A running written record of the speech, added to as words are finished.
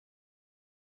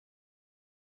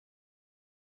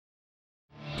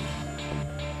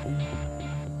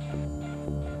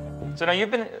So now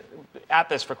you've been at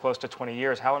this for close to 20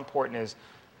 years. How important is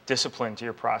discipline to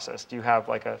your process? Do you have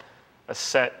like a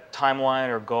set timeline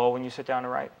or goal when you sit down to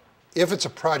write? If it's a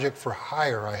project for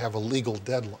hire, I have a legal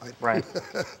deadline. Right.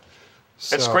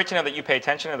 So, It's great to know that you pay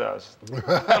attention to those.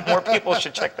 More people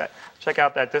should check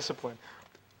out that discipline.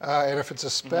 and if it's a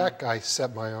spec, I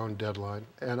set my own deadline.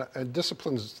 And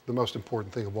discipline is the most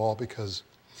important thing of all, because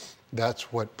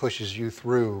that's what pushes you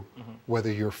through,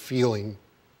 whether you're feeling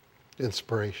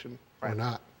inspiration or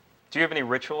not. Do you have any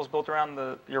rituals built around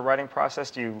your writing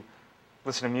process? Do you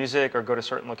listen to music or go to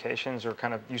certain locations or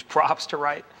kind of use props to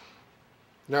write?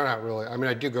 No, not really. I mean,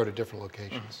 I do go to different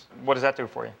locations. What does that do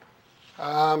for you?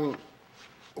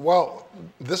 Well,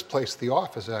 this place, the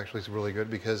office, actually is really good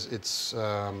because it's,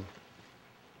 I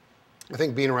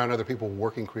think being around other people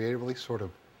working creatively sort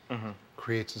of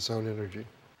creates its own energy.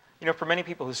 You know, for many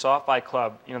people who saw Fight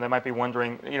Club, you know, they might be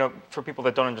wondering, you know, for people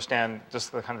that don't understand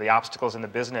just the kind of the obstacles in the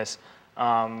business,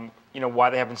 you know, why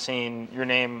they haven't seen your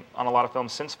name on a lot of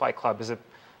films since Fight Club. Is it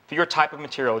for your type of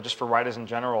material, just for writers in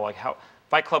general? Like, how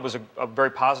Fight Club was a very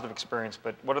positive experience,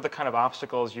 but what are the kind of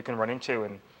obstacles you can run into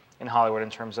in Hollywood in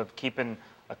terms of keeping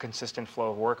a consistent flow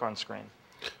of work on screen?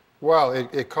 Well,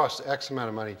 it costs X amount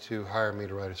of money to hire me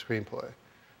to write a screenplay,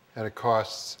 and it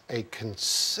costs a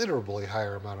considerably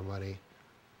higher amount of money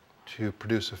to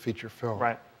produce a feature film.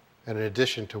 Right. And in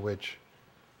addition to which,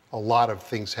 a lot of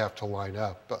things have to line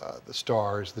up. The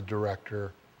stars, the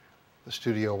director, the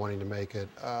studio wanting to make it.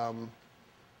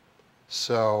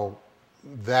 So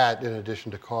that, in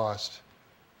addition to cost,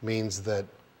 means that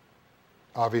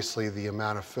obviously the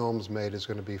amount of films made is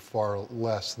going to be far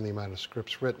less than the amount of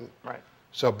scripts written. Right.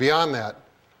 So beyond that,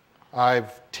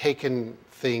 I've taken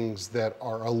things that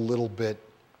are a little bit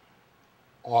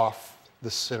off the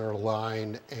center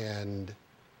line, and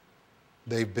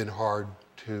they've been hard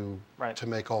to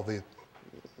make all the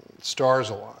stars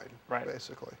align,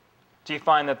 basically. Do you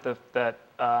find that the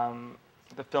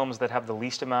films that have the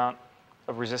least amount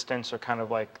of resistance are kind of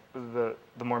like the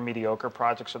more mediocre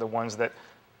projects, or the ones that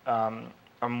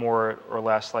are more or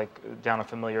less like down a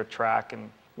familiar track? And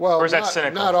well, or is that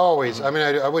cynical? Not always. I mean,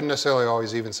 I wouldn't necessarily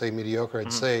always even say mediocre.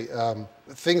 I'd say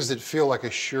things that feel like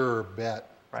a sure bet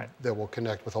that will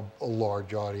connect with a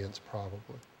large audience, probably.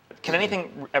 Can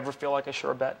anything ever feel like a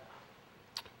sure bet?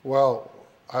 Well,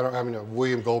 I mean,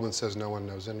 William Goldman says no one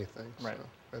knows anything. Right. So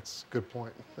that's a good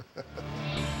point.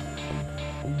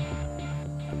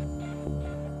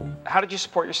 How did you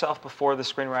support yourself before the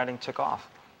screenwriting took off?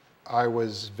 I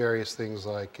was various things,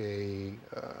 like a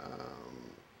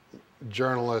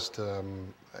journalist, a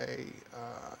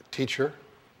teacher.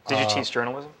 Did you teach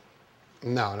journalism?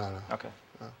 No. Okay.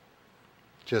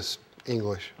 Just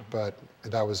English, but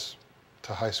that was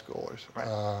to high schoolers.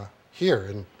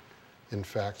 Here, in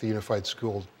fact, the Unified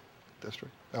School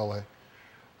District, LA.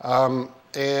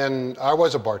 And I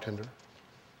was a bartender.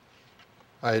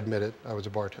 I admit it, I was a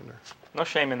bartender. No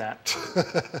shame in that.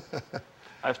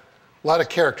 A lot of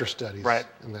character studies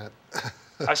in that.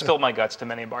 I've spilled my guts to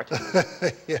many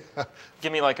bartenders. Yeah.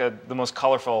 Give me like the most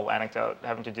colorful anecdote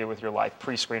having to do with your life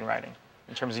pre-screenwriting,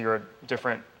 in terms of your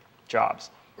different jobs.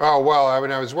 Oh, well, I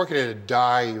mean, I was working at a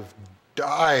dive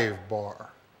bar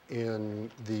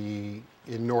in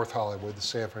North Hollywood, the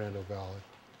San Fernando Valley.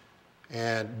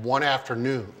 And one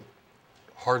afternoon,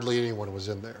 hardly anyone was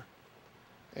in there.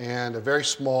 And a very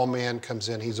small man comes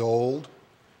in. He's old,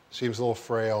 seems a little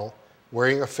frail,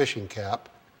 wearing a fishing cap,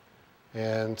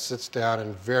 and sits down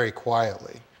and very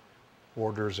quietly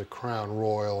orders a Crown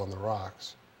Royal on the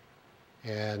rocks.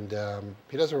 And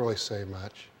he doesn't really say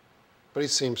much, but he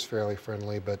seems fairly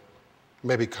friendly, but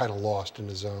maybe kind of lost in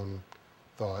his own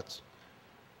thoughts.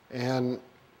 And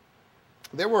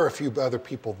there were a few other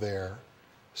people there,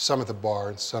 some at the bar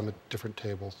and some at different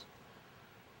tables.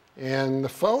 And the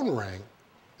phone rang.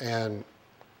 And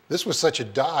this was such a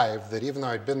dive that even though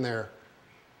I'd been there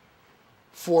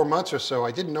 4 months or so,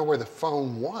 I didn't know where the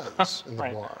phone was in the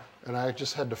bar. And I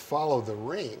just had to follow the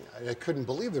ring. I couldn't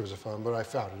believe there was a phone, but I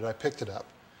found it. I picked it up.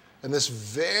 And this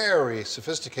very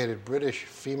sophisticated British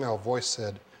female voice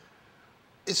said,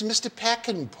 "Is Mr.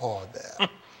 Peckinpah there?"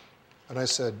 And I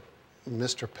said,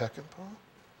 "Mr. Peckinpah?"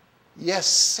 "Yes,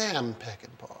 Sam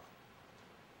Peckinpah."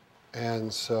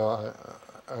 And so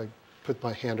I put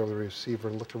my hand over the receiver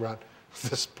and looked around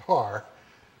this bar.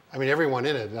 I mean, everyone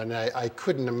in it, and I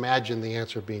couldn't imagine the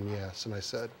answer being yes. And I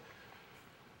said,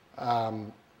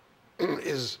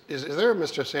 is there a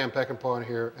Mr. Sam Peckinpah in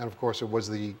here? And of course, it was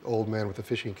the old man with the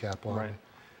fishing cap on. Right.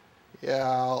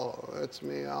 Yeah, it's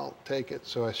me, I'll take it.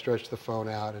 So I stretched the phone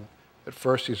out, and at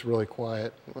first he's really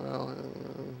quiet. Well,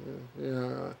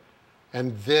 yeah.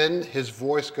 And then his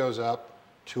voice goes up,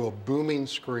 to a booming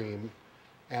scream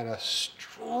and a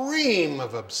stream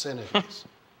of obscenities.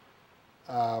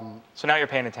 So now you're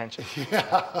paying attention.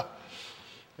 Yeah.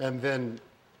 And then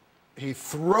he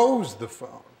throws the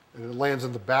phone, and it lands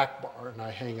in the back bar, and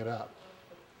I hang it up.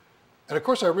 And of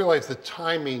course, I realize the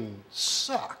timing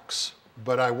sucks,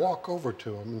 but I walk over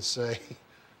to him and say,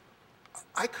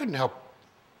 I couldn't help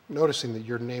noticing that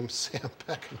your name's Sam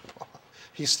Peckinpah.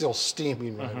 He's still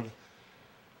steaming right.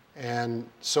 And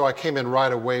so I came in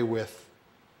right away with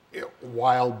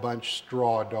Wild Bunch,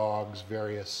 Straw Dogs,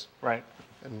 various, Right.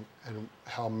 and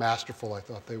how masterful I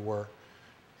thought they were.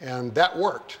 And that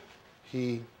worked.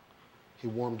 He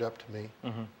warmed up to me,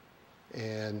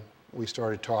 and we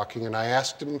started talking, and I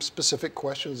asked him specific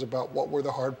questions about what were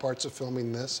the hard parts of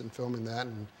filming this and filming that,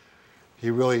 and he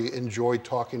really enjoyed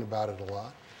talking about it a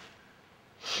lot.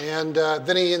 And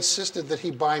then he insisted that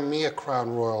he buy me a Crown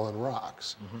Royal and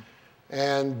rocks.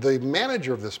 And the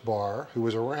manager of this bar, who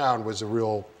was around, was a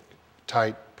real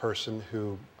tight person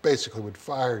who basically would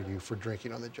fire you for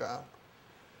drinking on the job.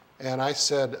 And I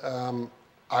said,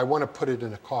 I want to put it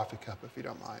in a coffee cup if you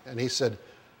don't mind. And he said,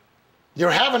 you're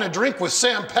having a drink with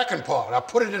Sam Peckinpah. I'll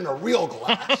put it in a real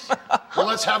glass. Well,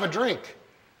 let's have a drink.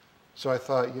 So I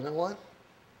thought, you know what?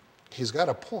 He's got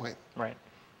a point. Right.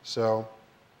 So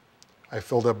I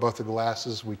filled up both the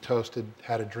glasses, we toasted,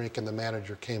 had a drink, and the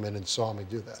manager came in and saw me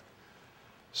do that.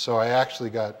 So I actually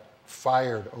got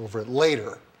fired over it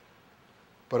later,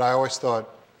 but I always thought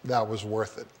that was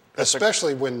worth it,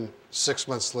 especially when 6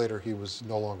 months later he was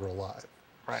no longer alive.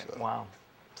 Right, So. wow.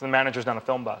 So the manager's not a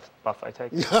film buff, I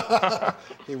take it.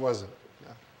 He wasn't.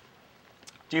 No.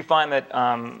 Do you find that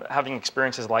having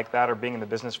experiences like that or being in the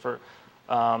business for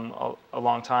a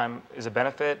long time is a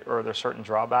benefit, or are there certain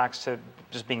drawbacks to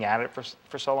just being at it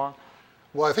for so long?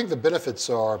 Well, I think the benefits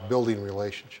are building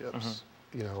relationships,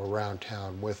 around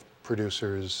town with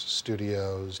producers,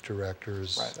 studios,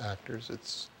 directors, Right. actors.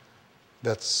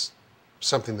 That's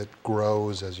something that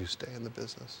grows as you stay in the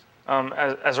business.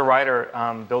 As a writer,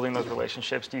 building those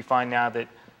relationships, do you find now that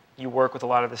you work with a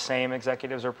lot of the same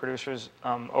executives or producers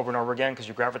over and over again because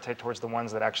you gravitate towards the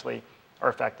ones that actually are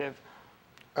effective?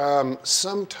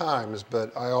 Sometimes,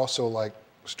 but I also like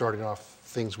starting off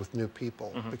things with new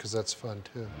people because that's fun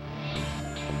too.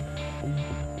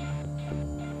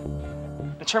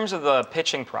 In terms of the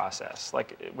pitching process,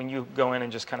 like when you go in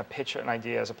and just kind of pitch an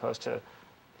idea as opposed to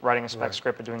writing a spec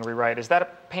script and doing a rewrite, is that a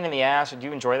pain in the ass, or do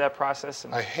you enjoy that process?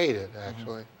 I hate it,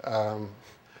 actually.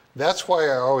 That's why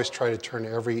I always try to turn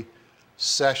every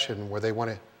session where they want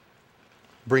to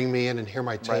bring me in and hear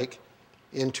my take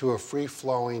into a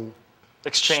free-flowing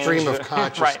Exchange. stream of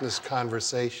consciousness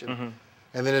conversation.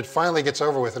 And then it finally gets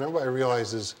over with, and everybody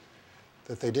realizes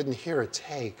that they didn't hear a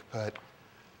take, but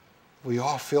we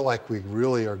all feel like we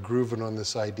really are grooving on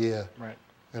this idea. Right.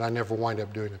 And I never wind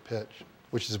up doing a pitch,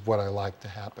 which is what I like to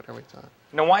happen every time.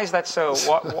 Now, why is that so?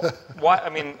 Why? I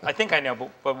mean, I think I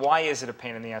know, but why is it a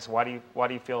pain in the ass? Why do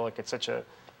you feel like it's such a,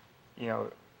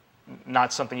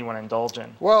 not something you want to indulge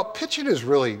in? Well, pitching is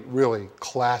really, really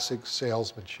classic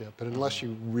salesmanship, and unless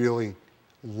you really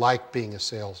like being a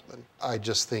salesman, I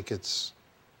just think it's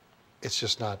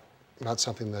just not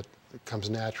something that comes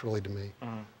naturally to me.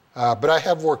 But I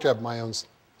have worked up my own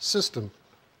system,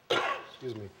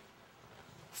 excuse me,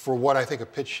 for what I think a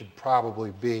pitch should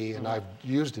probably be, and I've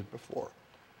used it before.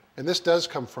 And this does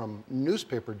come from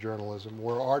newspaper journalism,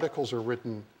 where articles are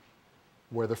written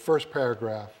where the first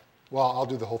paragraph, well, I'll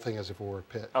do the whole thing as if it were a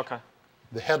pitch. Okay.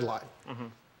 The headline.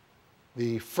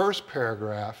 The first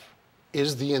paragraph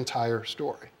is the entire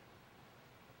story.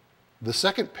 The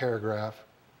second paragraph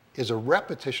is a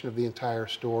repetition of the entire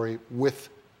story with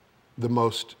the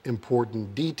most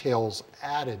important details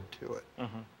added to it.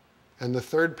 And the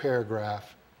third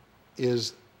paragraph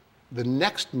is the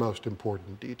next most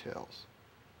important details.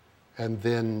 And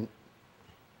then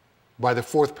by the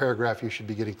fourth paragraph, you should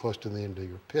be getting close to the end of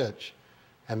your pitch.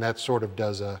 And that sort of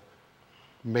does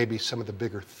maybe some of the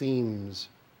bigger themes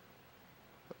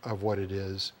of what it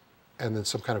is, and then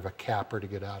some kind of a capper to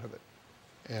get out of it.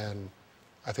 And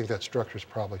I think that structure is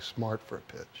probably smart for a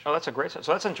pitch. Oh, that's a great. So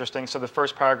that's interesting. So the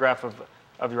first paragraph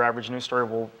of your average news story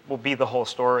will be the whole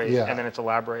story, and then it's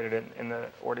elaborated in the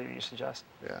order you suggest.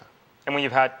 Yeah. And when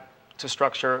you've had to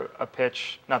structure a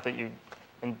pitch, not that you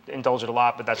indulge it a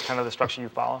lot, but that's kind of the structure you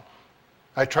follow?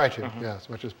 I try to, yeah, as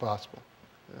much as possible.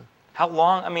 Yeah. How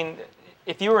long, I mean,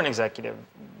 if you were an executive,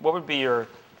 what would be your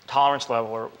tolerance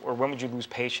level, or when would you lose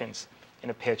patience in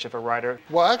a pitch if a writer?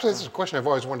 Well, actually, this is a question I've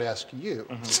always wanted to ask you.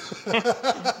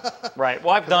 Right.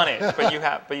 Well, I've done it, but you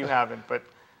haven't. But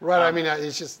right. I mean,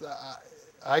 it's just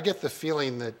I get the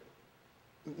feeling that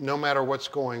no matter what's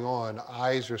going on,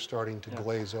 eyes are starting to Yeah.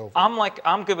 glaze over.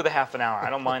 I'm good with a half an hour. I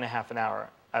don't mind a half an hour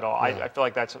at all. Yeah. I feel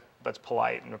like that's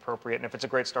polite and appropriate. And if it's a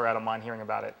great story, I don't mind hearing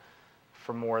about it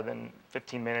for more than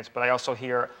 15 minutes. But I also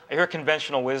hear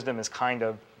conventional wisdom is kind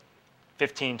of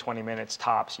 15, 20 minutes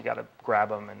tops. You got to grab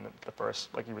them in the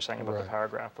first, like you were saying about the Right.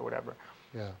 paragraph or whatever.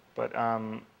 Yeah. But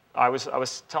I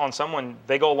was telling someone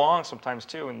they go long sometimes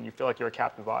too, and you feel like you're a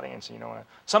captive audience. And you know,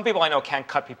 some people I know can't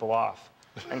cut people off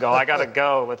and go, I gotta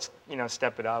go. Let's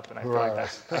step it up. And I feel like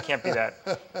I can't be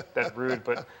that rude.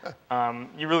 But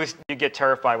you get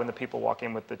terrified when the people walk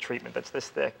in with the treatment that's this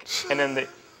thick, and then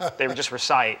they would just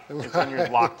recite, and you're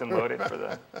locked and loaded for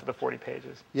the 40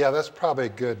 pages. Yeah, that's probably a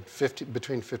good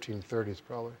between 15 and 30 is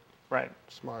probably Right.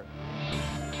 smart.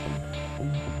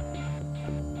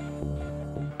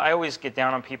 I always get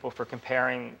down on people for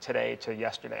comparing today to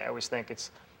yesterday. I always think it's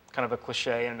kind of a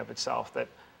cliche in and of itself that,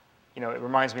 it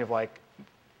reminds me of like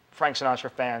Frank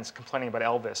Sinatra fans complaining about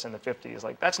Elvis in the 50s.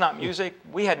 Like, that's not music.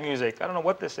 We had music. I don't know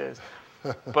what this is.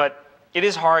 But it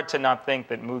is hard to not think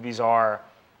that movies are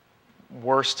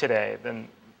worse today than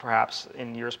perhaps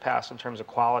in years past in terms of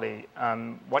quality.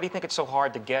 Why do you think it's so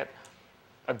hard to get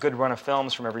a good run of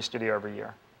films from every studio every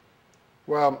year?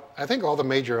 Well, I think all the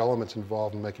major elements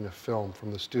involved in making a film,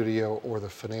 from the studio or the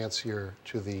financier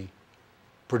to the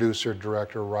producer,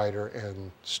 director, writer,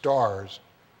 and stars,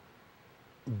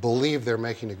 believe they're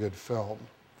making a good film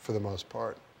for the most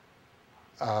part.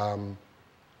 The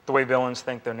way villains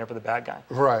think they're never the bad guy.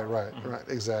 Right,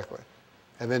 exactly.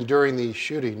 And then during the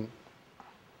shooting,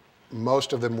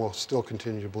 most of them will still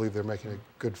continue to believe they're making a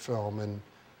good film,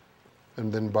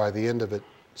 and then by the end of it,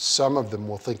 some of them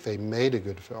will think they made a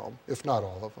good film, if not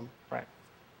all of them.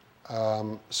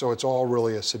 Right. So it's all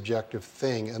really a subjective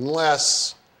thing,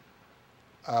 unless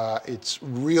it's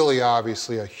really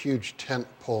obviously a huge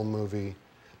tentpole movie,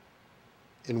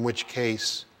 in which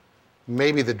case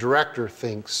maybe the director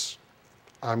thinks,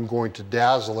 I'm going to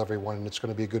dazzle everyone and it's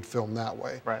going to be a good film that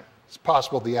way. Right. It's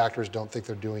possible the actors don't think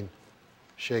they're doing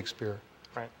Shakespeare.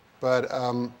 Right. But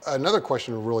another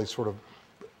question that really sort of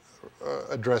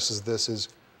addresses this is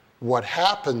what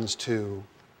happens to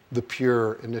the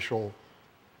pure initial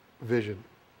vision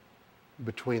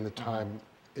between the time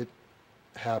it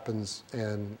happens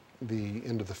and the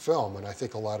end of the film. And I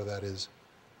think a lot of that is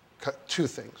two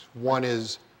things. One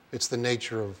is it's the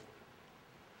nature of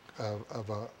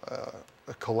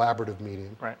a collaborative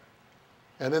medium. Right.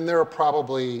 And then there are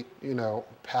probably,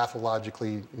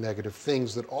 pathologically negative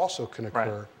things that also can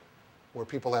occur, where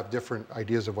people have different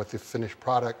ideas of what the finished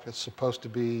product is supposed to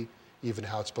be, even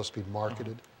how it's supposed to be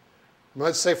marketed.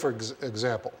 Let's say, for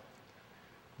example,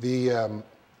 the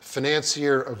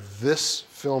financier of this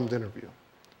filmed interview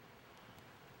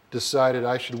decided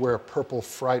I should wear a purple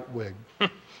fright wig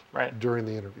during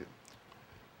the interview,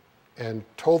 and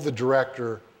told the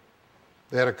director,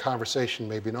 they had a conversation,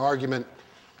 maybe an argument,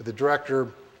 but the director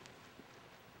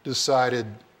decided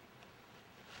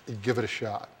he'd give it a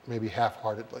shot, maybe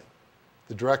half-heartedly.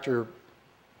 The director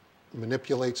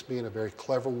manipulates me in a very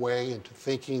clever way into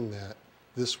thinking that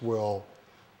this will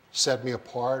set me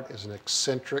apart as an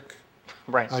eccentric,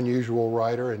 unusual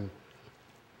writer and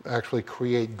actually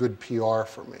create good PR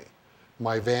for me.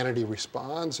 My vanity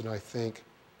responds, and I think,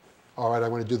 all right, I'm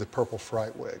going to do the purple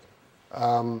fright wig.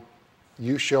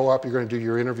 You show up, you're going to do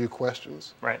your interview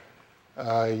questions. Right.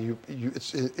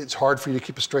 It's hard for you to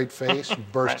keep a straight face. You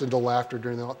burst into laughter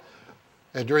during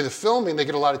the filming, they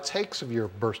get a lot of takes of your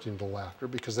bursting into laughter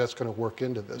because that's going to work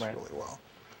into this really well.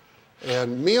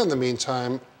 And me, in the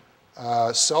meantime,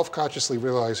 self-consciously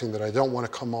realizing that I don't want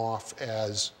to come off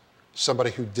as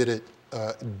somebody who did it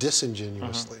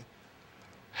disingenuously,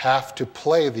 have to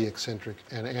play the eccentric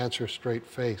and answer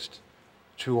straight-faced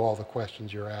to all the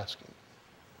questions you're asking.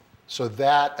 So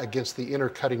that, against the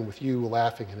intercutting with you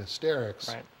laughing in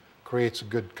hysterics, creates a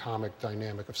good comic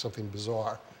dynamic of something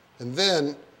bizarre. And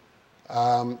then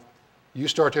you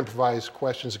start to improvise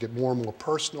questions that get more and more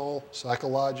personal,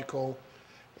 psychological,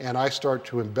 and I start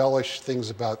to embellish things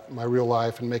about my real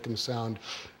life and make them sound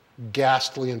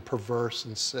ghastly and perverse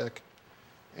and sick.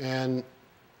 And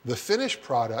the finished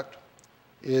product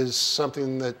is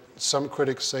something that some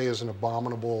critics say is an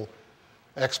abominable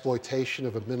exploitation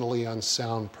of a mentally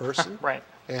unsound person.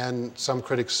 And some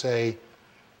critics say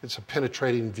it's a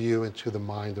penetrating view into the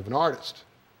mind of an artist.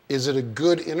 Is it a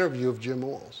good interview of Jim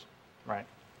Uhls?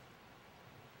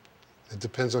 It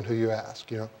depends on who you ask.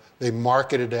 They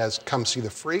market it as "come see the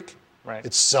freak."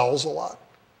 It sells a lot.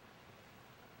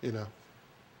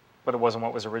 But it wasn't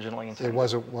what was originally intended. It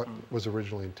wasn't what was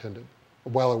originally intended.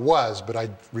 Well, it was, but I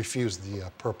refused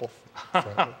the purple.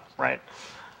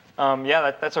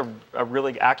 Yeah, that's a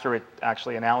really accurate,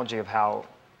 actually, analogy of how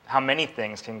many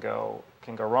things can go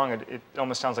wrong. It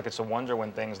almost sounds like it's a wonder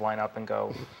when things line up and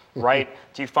go right.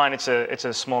 Do you find it's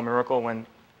a small miracle when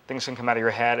things can come out of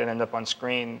your head and end up on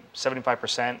screen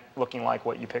 75% looking like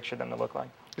what you pictured them to look like?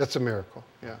 That's a miracle,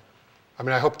 yeah. I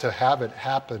mean, I hope to have it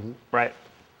happen. Right.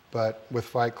 But with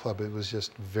Fight Club, it was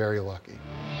just very lucky.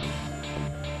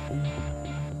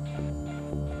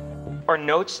 Are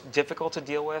notes difficult to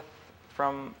deal with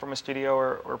from a studio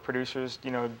or producers?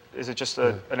 You know, is it just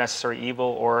a necessary evil,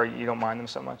 or you don't mind them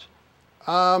so much?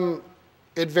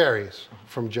 It varies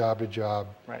from job to job,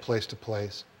 Right. place to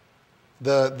place.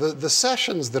 The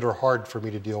sessions that are hard for me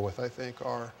to deal with, I think,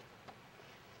 are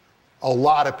a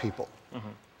lot of people.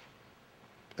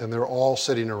 And they're all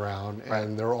sitting around, Right.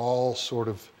 and they're all sort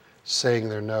of saying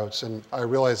their notes. And I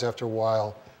realize after a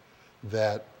while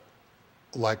that,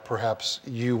 like perhaps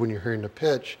you, when you're hearing the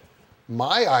pitch,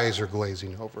 my eyes are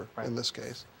glazing over in this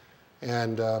case.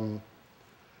 And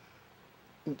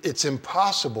it's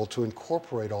impossible to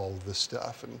incorporate all of this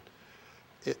stuff. And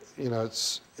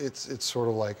it's sort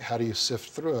of like, how do you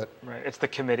sift through it? Right. It's the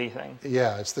committee thing.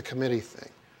 Yeah, it's the committee thing.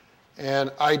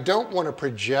 And I don't want to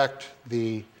project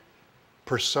the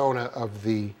persona of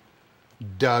the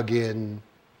dug-in,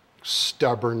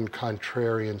 stubborn,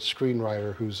 contrarian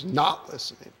screenwriter who's not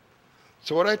listening.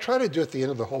 So what I try to do at the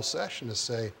end of the whole session is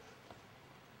say,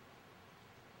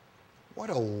 what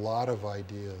a lot of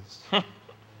ideas.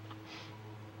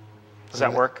 Does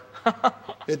that work?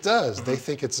 It does. They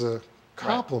think it's a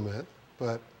compliment,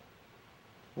 but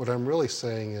what I'm really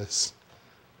saying is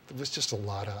there was just a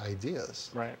lot of ideas.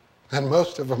 Right. And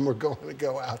most of them were going to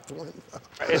go out the window.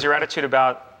 Is your attitude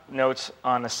about notes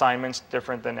on assignments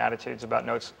different than attitudes about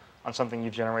notes on something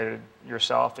you've generated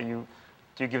yourself? Do you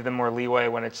give them more leeway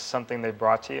when it's something they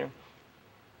brought to you?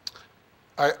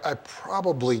 I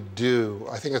probably do.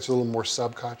 I think it's a little more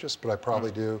subconscious, but I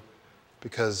probably do,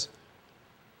 because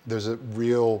there's a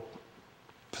real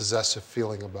possessive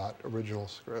feeling about original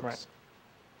scripts. Right.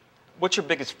 What's your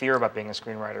biggest fear about being a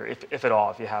screenwriter, if at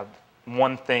all? If you have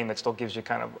one thing that still gives you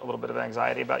kind of a little bit of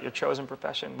anxiety about your chosen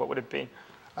profession, what would it be?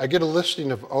 I get a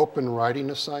listing of open writing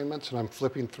assignments, and I'm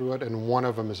flipping through it, and one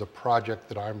of them is a project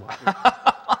that I'm writing.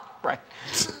 Right.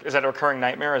 Is that a recurring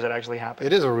nightmare, or is it actually happening?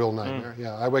 It is a real nightmare,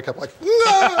 yeah. I wake up like,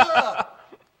 "Ah!"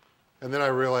 And then I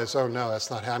realize, oh no,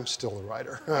 that's not, I'm still the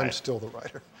writer. Right. I'm still the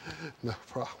writer. No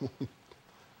problem.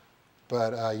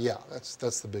 But yeah,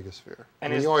 that's the biggest fear.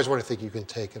 And you always want to think you can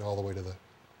take it all the way to the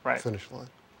finish line.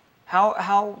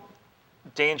 How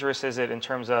dangerous is it in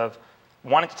terms of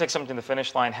wanting to take something to the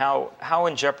finish line? How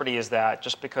in jeopardy is that,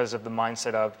 just because of the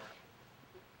mindset of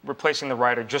replacing the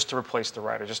writer just to replace the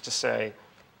writer, just to say,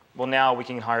 well, now we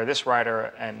can hire this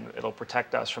writer and it'll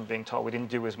protect us from being told we didn't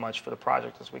do as much for the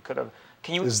project as we could have.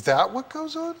 Can you? Is that what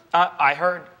goes on? I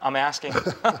heard. I'm asking.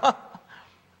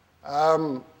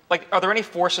 Like, are there any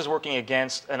forces working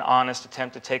against an honest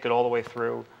attempt to take it all the way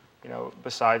through? You know,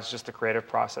 besides just the creative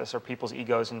process, are people's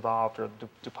egos involved, or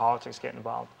do politics get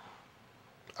involved?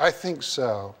 I think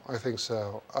so. I think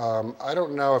so. I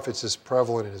don't know if it's as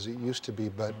prevalent as it used to be,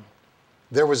 but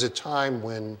there was a time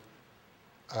when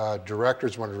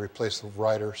directors wanted to replace the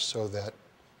writer so that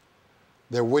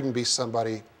there wouldn't be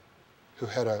somebody who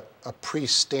had a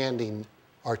pre-standing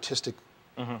artistic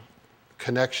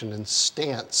connection and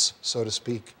stance, so to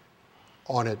speak,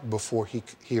 on it before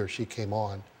he or she came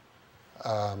on.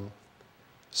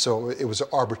 So it was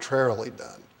arbitrarily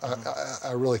done.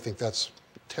 I really think that's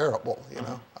terrible, you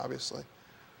know, obviously.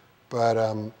 But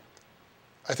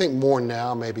I think more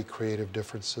now, maybe creative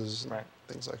differences and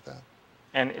things like that.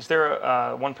 And is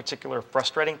there one particular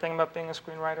frustrating thing about being a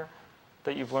screenwriter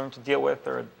that you've learned to deal with,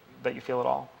 or that you feel at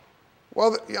all?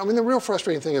 Well, I mean, the real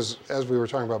frustrating thing is, as we were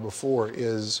talking about before,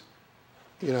 is,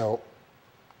 you know,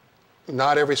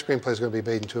 not every screenplay is going to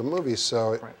be made into a movie.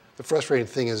 So the frustrating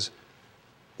thing is,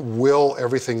 will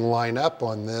everything line up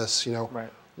on this? You know,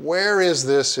 where is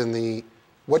this in the,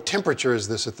 what temperature is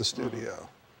this at the studio?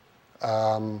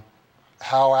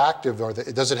 How active are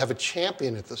they? Does it have a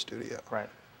champion at the studio?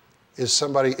 Is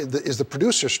the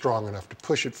producer strong enough to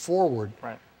push it forward?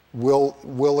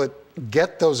 Will it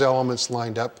get those elements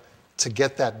lined up to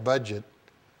get that budget,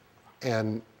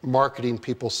 and marketing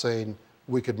people saying,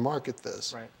 we could market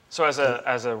this? So as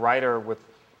a writer, with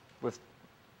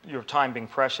your time being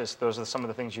precious, those are some of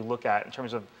the things you look at in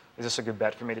terms of, is this a good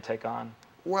bet for me to take on?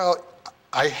 Well,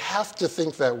 I have to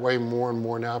think that way more and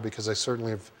more now, because I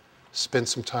certainly have spent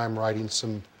some time writing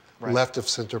some left of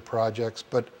center projects,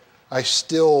 but I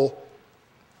still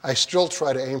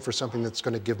try to aim for something that's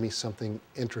going to give me something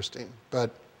interesting. But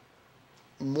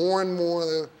more and more,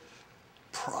 the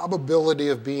probability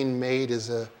of being made is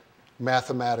a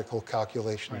mathematical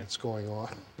calculation that's going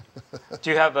on. Do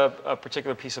you have a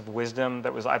particular piece of wisdom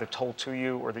that was either told to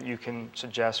you or that you can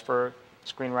suggest for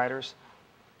screenwriters?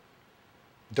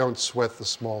 Don't sweat the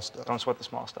small stuff. Don't sweat the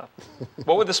small stuff.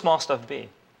 What would the small stuff be?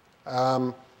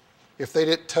 If they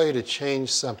did tell you to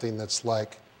change something that's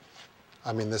like,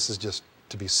 I mean, this is just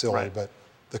to be silly, Right. but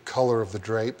the color of the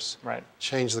drapes, Right.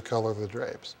 change the color of the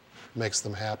drapes. Makes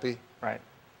them happy. Right.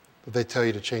 But they tell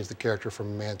you to change the character from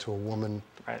a man to a woman,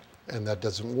 Right. and that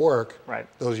doesn't work. Right.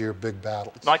 Those are your big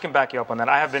battles. No, I can back you up on that.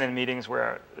 I have been in meetings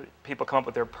where people come up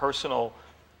with their personal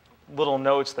little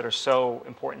notes that are so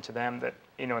important to them that,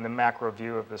 in the macro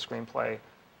view of the screenplay,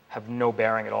 have no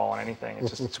bearing at all on anything. It's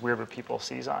just it's weird what people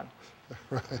seize on.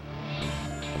 Right.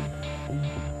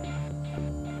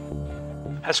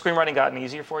 Has screenwriting gotten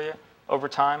easier for you over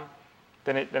time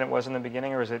than it was in the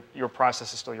beginning, or is it your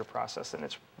process is still your process and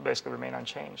it's basically remained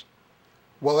unchanged?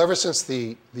 Well, ever since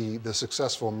the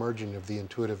successful merging of the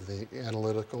intuitive and the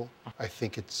analytical, I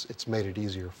think it's made it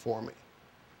easier for me.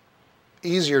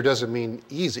 Easier doesn't mean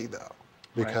easy, though,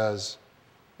 because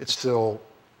it's still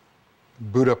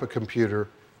boot up a computer,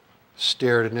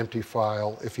 stare at an empty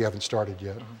file if you haven't started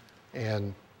yet,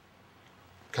 and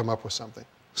come up with something.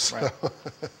 So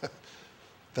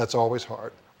that's always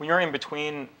hard. When you're in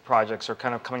between projects or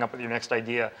kind of coming up with your next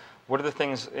idea, what are the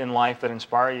things in life that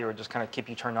inspire you or just kind of keep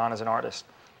you turned on as an artist?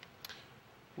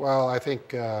 Well, I think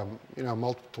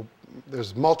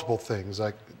there's multiple things,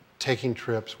 like taking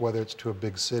trips, whether it's to a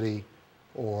big city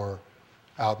or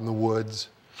out in the woods.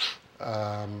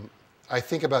 I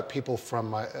think about people from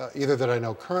my either that I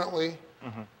know currently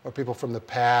or people from the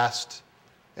past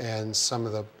and some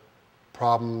of the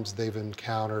problems they've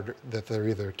encountered that they're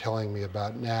either telling me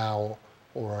about now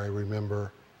or I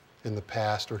remember in the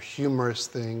past, or humorous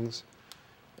things,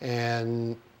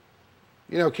 and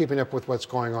keeping up with what's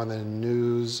going on in the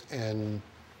news and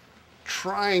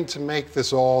trying to make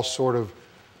this all sort of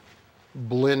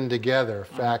blend together,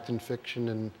 fact and fiction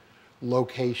and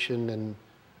location,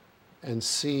 and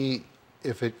see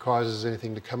if it causes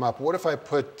anything to come up. What if I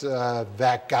put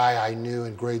that guy I knew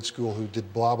in grade school who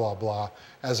did blah, blah, blah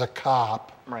as a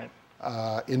cop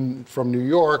from New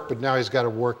York, but now he's got to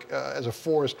work as a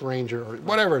forest ranger or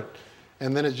whatever.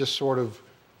 And then it just sort of,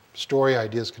 story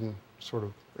ideas can sort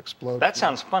of explode. That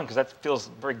sounds fun because that feels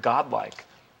very godlike.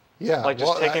 Yeah, like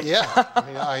just taking, I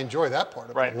mean, I enjoy that part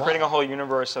of it. Creating a whole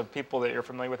universe of people that you're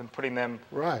familiar with and putting them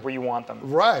where you want them.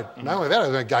 Right. Not only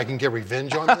that, I can get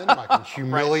revenge on them. I can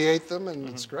humiliate them, and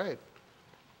it's great.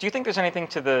 Do you think there's anything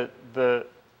to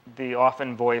the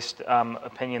often voiced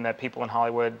opinion that people in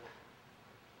Hollywood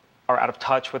are out of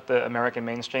touch with the American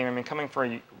mainstream? I mean, coming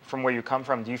from where you come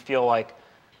from, do you feel like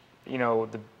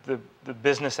the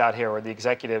business out here or the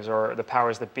executives or the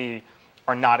powers that be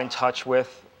are not in touch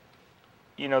with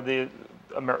the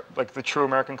true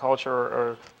American culture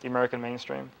or the American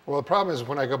mainstream? Well, the problem is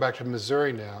when I go back to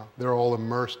Missouri now, they're all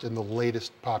immersed in the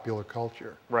latest popular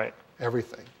culture. Right.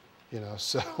 Everything,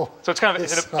 So it's kind of.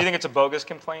 Do you think it's a bogus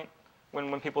complaint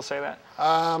when people say that?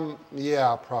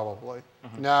 Yeah, probably.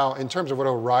 Now, in terms of what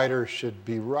a writer should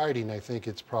be writing, I think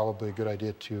it's probably a good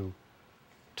idea to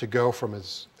go from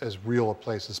as real a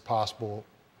place as possible,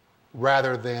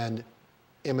 rather than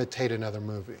imitate another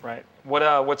movie. Right.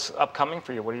 What's upcoming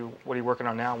for you? What are you working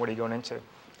on now? What are you going into?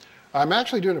 I'm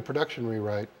actually doing a production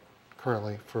rewrite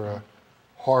currently for a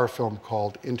horror film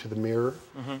called Into the Mirror,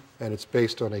 and it's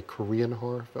based on a Korean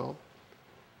horror film.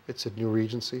 It's at New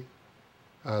Regency.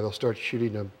 They'll start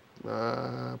shooting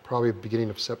probably beginning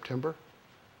of September,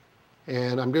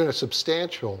 and I'm doing a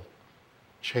substantial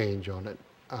change on it.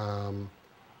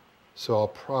 So I'll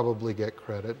probably get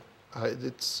credit.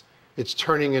 It's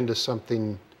turning into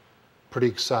something pretty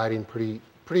exciting, pretty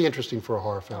interesting for a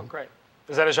horror film. Oh, great.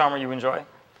 Is that a genre you enjoy?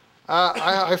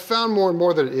 I found more and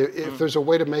more that if there's a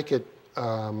way to make it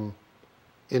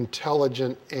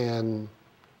intelligent and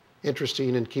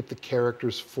interesting and keep the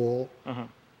characters full,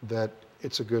 that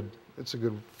it's a good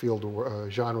field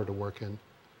genre to work in.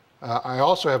 I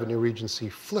also have a New Regency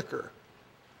Flicker,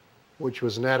 which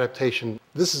was an adaptation.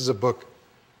 This is a book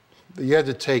that you had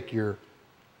to take your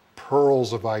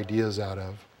pearls of ideas out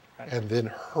of and then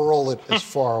hurl it as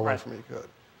far away from you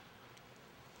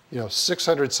could.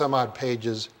 600 some odd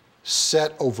pages,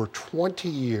 set over 20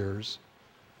 years,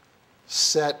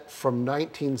 set from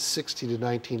 1960 to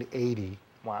 1980.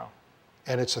 Wow.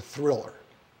 And it's a thriller.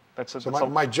 So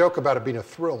my joke about it being a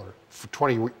thriller for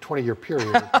 20-year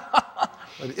period,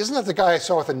 isn't that the guy I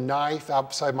saw with a knife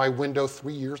outside my window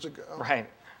 3 years ago? Right.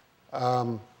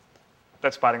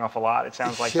 That's biting off a lot. It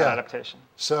sounds like that adaptation.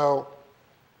 So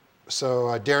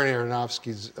Darren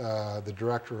Aronofsky's the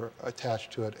director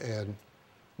attached to it, and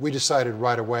we decided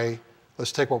right away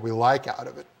let's take what we like out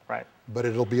of it. Right. But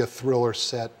it'll be a thriller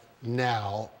set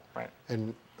now. Right.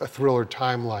 And a thriller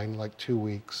timeline, like 2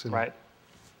 weeks. And Right.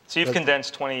 So you've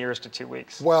condensed 20 years to 2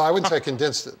 weeks. Well, I wouldn't say I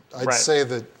condensed it. I'd Right. say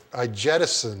that I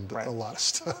jettisoned Right. a lot of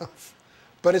stuff.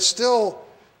 But it's still,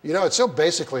 it's still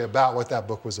basically about what that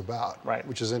book was about, Right.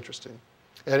 which is interesting.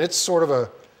 And it's sort of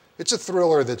it's a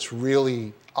thriller that's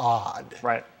really odd.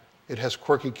 Right. It has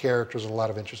quirky characters and a lot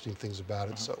of interesting things about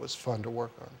it, so it was fun to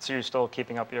work on. So you're still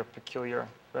keeping up your peculiar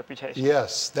reputation?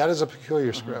 Yes, that is a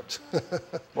peculiar script.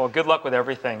 Well, good luck with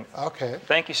everything. Okay.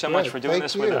 Thank you so much for doing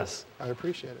this with us. I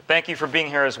appreciate it. Thank you for being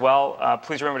here as well.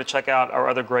 Please remember to check out our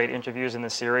other great interviews in the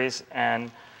series. And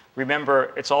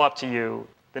remember, it's all up to you.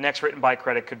 The next written by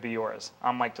credit could be yours.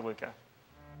 I'm Mike DeLuca.